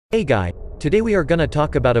Hey guy, today we are gonna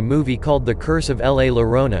talk about a movie called The Curse of L.A.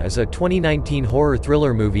 Llorona as a 2019 horror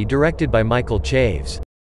thriller movie directed by Michael Chaves.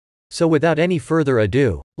 So without any further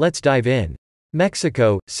ado, let's dive in.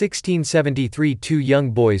 Mexico, 1673. Two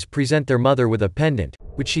young boys present their mother with a pendant,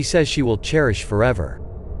 which she says she will cherish forever.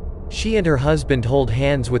 She and her husband hold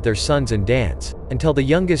hands with their sons and dance, until the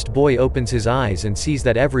youngest boy opens his eyes and sees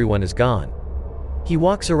that everyone is gone. He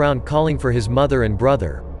walks around calling for his mother and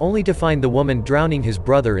brother, only to find the woman drowning his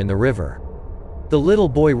brother in the river. The little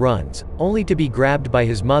boy runs, only to be grabbed by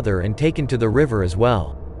his mother and taken to the river as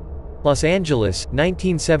well. Los Angeles,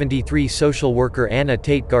 1973. Social worker Ana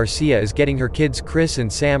Tate Garcia is getting her kids Chris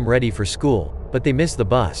and Sam ready for school, but they miss the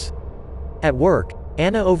bus. At work,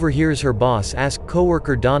 Ana overhears her boss ask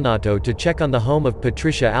coworker Donato to check on the home of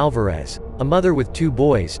Patricia Alvarez, a mother with two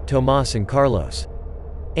boys, Tomas and Carlos.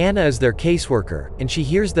 Ana is their caseworker, and she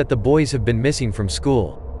hears that the boys have been missing from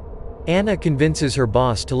school. Ana convinces her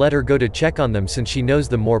boss to let her go to check on them since she knows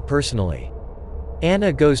them more personally.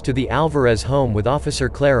 Ana goes to the Alvarez home with Officer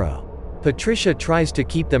Claro. Patricia tries to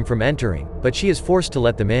keep them from entering, but she is forced to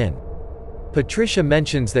let them in. Patricia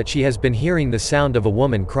mentions that she has been hearing the sound of a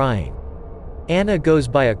woman crying. Ana goes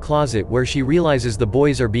by a closet where she realizes the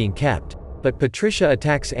boys are being kept, but Patricia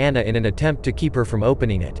attacks Ana in an attempt to keep her from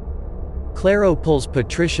opening it. Claro pulls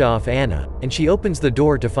Patricia off Ana, and she opens the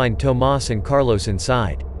door to find Tomas and Carlos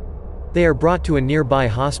inside. They are brought to a nearby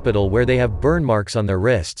hospital where they have burn marks on their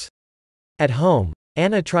wrists. At home,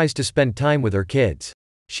 Ana tries to spend time with her kids.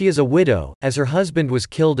 She is a widow, as her husband was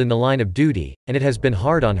killed in the line of duty, and it has been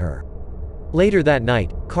hard on her. Later that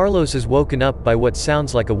night, Carlos is woken up by what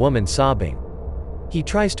sounds like a woman sobbing. He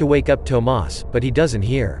tries to wake up Tomas, but he doesn't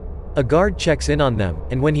hear. A guard checks in on them,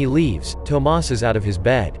 and when he leaves, Tomas is out of his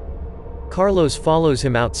bed. Carlos follows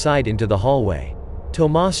him outside into the hallway.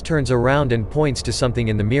 Tomas turns around and points to something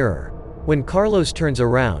in the mirror. When Carlos turns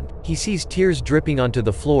around, he sees tears dripping onto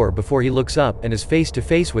the floor before he looks up and is face to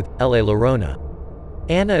face with L.A. Llorona.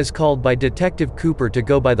 Ana is called by Detective Cooper to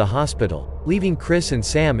go by the hospital, leaving Chris and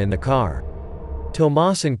Sam in the car.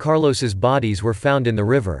 Tomas and Carlos's bodies were found in the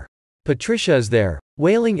river. Patricia is there,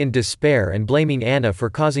 wailing in despair and blaming Ana for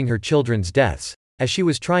causing her children's deaths, as she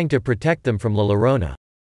was trying to protect them from La Llorona.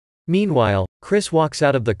 Meanwhile, Chris walks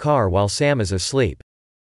out of the car while Sam is asleep.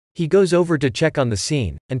 He goes over to check on the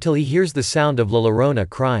scene, until he hears the sound of La Llorona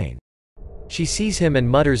crying. She sees him and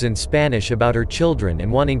mutters in Spanish about her children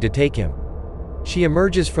and wanting to take him. She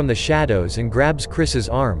emerges from the shadows and grabs Chris's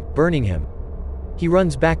arm, burning him. He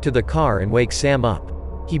runs back to the car and wakes Sam up.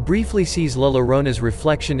 He briefly sees La Llorona's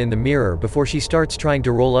reflection in the mirror before she starts trying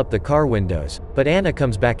to roll up the car windows, but Ana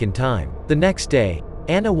comes back in time. The next day,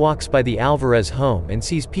 Ana walks by the Alvarez home and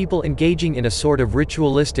sees people engaging in a sort of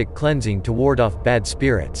ritualistic cleansing to ward off bad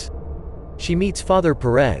spirits. She meets Father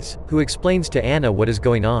Perez, who explains to Ana what is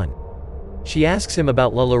going on. She asks him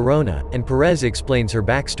about La Llorona, and Perez explains her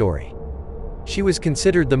backstory. She was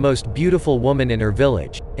considered the most beautiful woman in her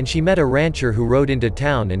village, and she met a rancher who rode into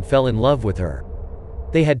town and fell in love with her.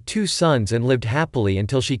 They had 2 sons and lived happily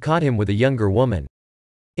until she caught him with a younger woman.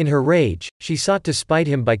 In her rage, she sought to spite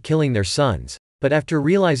him by killing their sons, but after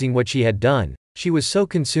realizing what she had done, she was so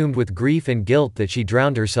consumed with grief and guilt that she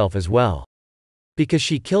drowned herself as well. Because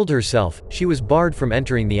she killed herself, she was barred from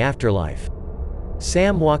entering the afterlife.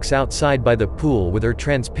 Sam walks outside by the pool with her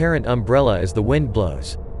transparent umbrella as the wind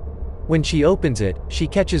blows. When she opens it, she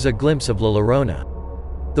catches a glimpse of La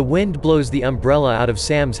Llorona. The wind blows the umbrella out of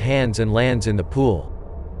Sam's hands and lands in the pool.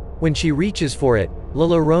 When she reaches for it, La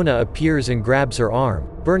Llorona appears and grabs her arm,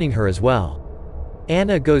 burning her as well.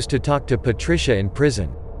 Ana goes to talk to Patricia in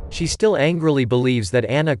prison. She still angrily believes that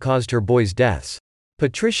Ana caused her boys' deaths.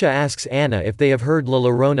 Patricia asks Ana if they have heard La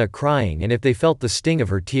Llorona crying and if they felt the sting of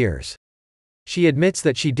her tears. She admits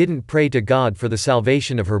that she didn't pray to God for the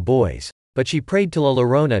salvation of her boys, but she prayed to La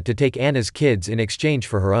Llorona to take Ana's kids in exchange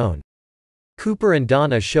for her own. Cooper and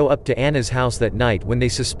Donna show up to Ana's house that night when they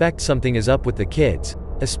suspect something is up with the kids,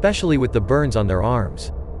 especially with the burns on their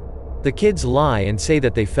arms. The kids lie and say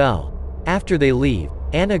that they fell. After they leave,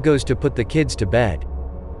 Ana goes to put the kids to bed.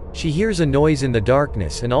 She hears a noise in the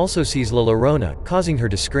darkness and also sees La Llorona, causing her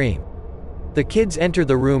to scream. The kids enter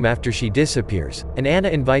the room after she disappears, and Ana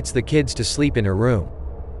invites the kids to sleep in her room.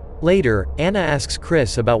 Later, Ana asks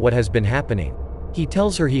Chris about what has been happening. He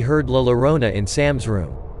tells her he heard La Llorona in Sam's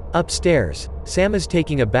room. Upstairs, Sam is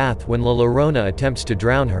taking a bath when La Llorona attempts to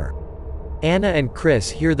drown her. Ana and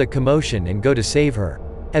Chris hear the commotion and go to save her.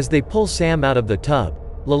 As they pull Sam out of the tub,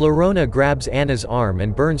 La Llorona grabs Ana's arm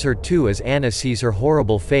and burns her too as Ana sees her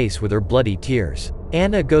horrible face with her bloody tears.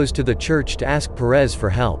 Ana goes to the church to ask Perez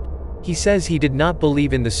for help. He says he did not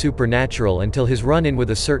believe in the supernatural until his run-in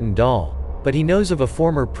with a certain doll, but he knows of a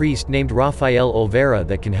former priest named Rafael Olvera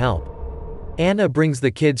that can help. Anna brings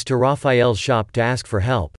the kids to Rafael's shop to ask for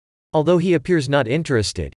help. Although he appears not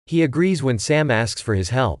interested, he agrees when Sam asks for his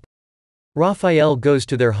help. Rafael goes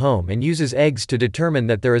to their home and uses eggs to determine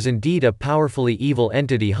that there is indeed a powerfully evil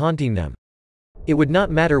entity haunting them. It would not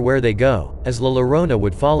matter where they go, as La Llorona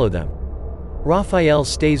would follow them. Rafael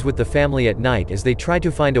stays with the family at night as they try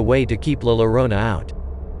to find a way to keep La Llorona out.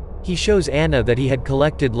 He shows Anna that he had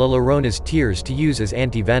collected La Llorona's tears to use as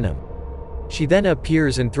anti-venom. She then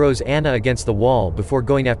appears and throws Anna against the wall before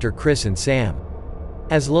going after Chris and Sam.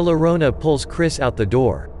 As La Llorona pulls Chris out the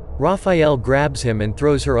door, Rafael grabs him and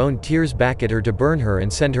throws her own tears back at her to burn her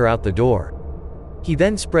and send her out the door. He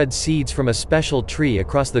then spreads seeds from a special tree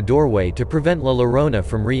across the doorway to prevent La Llorona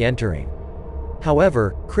from re-entering.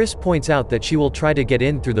 However, Chris points out that she will try to get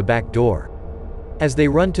in through the back door. As they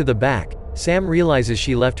run to the back, Sam realizes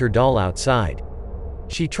she left her doll outside.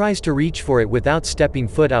 She tries to reach for it without stepping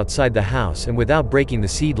foot outside the house and without breaking the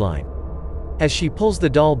seed line. As she pulls the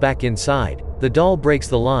doll back inside, the doll breaks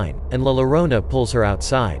the line, and La Llorona pulls her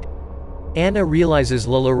outside. Anna realizes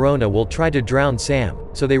La Llorona will try to drown Sam,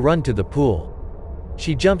 so they run to the pool.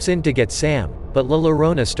 She jumps in to get Sam, but La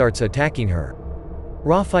Llorona starts attacking her.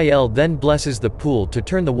 Rafael then blesses the pool to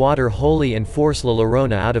turn the water holy and force La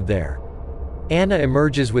Llorona out of there. Anna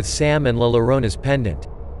emerges with Sam and La Llorona's pendant.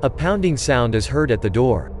 A pounding sound is heard at the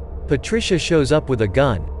door. Patricia shows up with a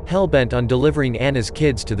gun, hell-bent on delivering Anna's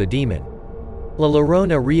kids to the demon. La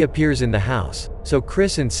Llorona reappears in the house, so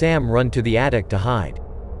Chris and Sam run to the attic to hide.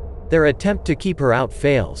 Their attempt to keep her out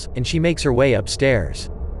fails, and she makes her way upstairs.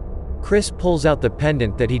 Chris pulls out the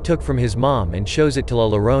pendant that he took from his mom and shows it to La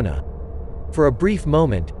Llorona. For a brief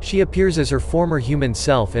moment, she appears as her former human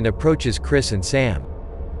self and approaches Chris and Sam.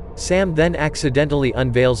 Sam then accidentally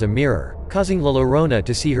unveils a mirror, causing La Llorona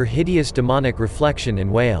to see her hideous demonic reflection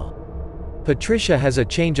and wail. Patricia has a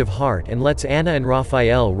change of heart and lets Anna and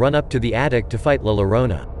Rafael run up to the attic to fight La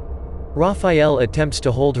Llorona. Rafael attempts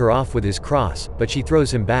to hold her off with his cross, but she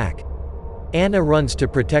throws him back. Anna runs to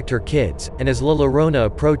protect her kids, and as La Llorona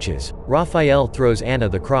approaches, Rafael throws Anna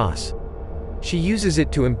the cross. She uses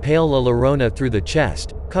it to impale La Llorona through the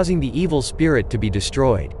chest, causing the evil spirit to be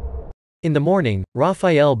destroyed. In the morning,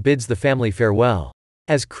 Rafael bids the family farewell.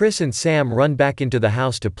 As Chris and Sam run back into the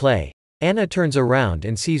house to play, Anna turns around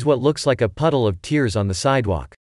and sees what looks like a puddle of tears on the sidewalk.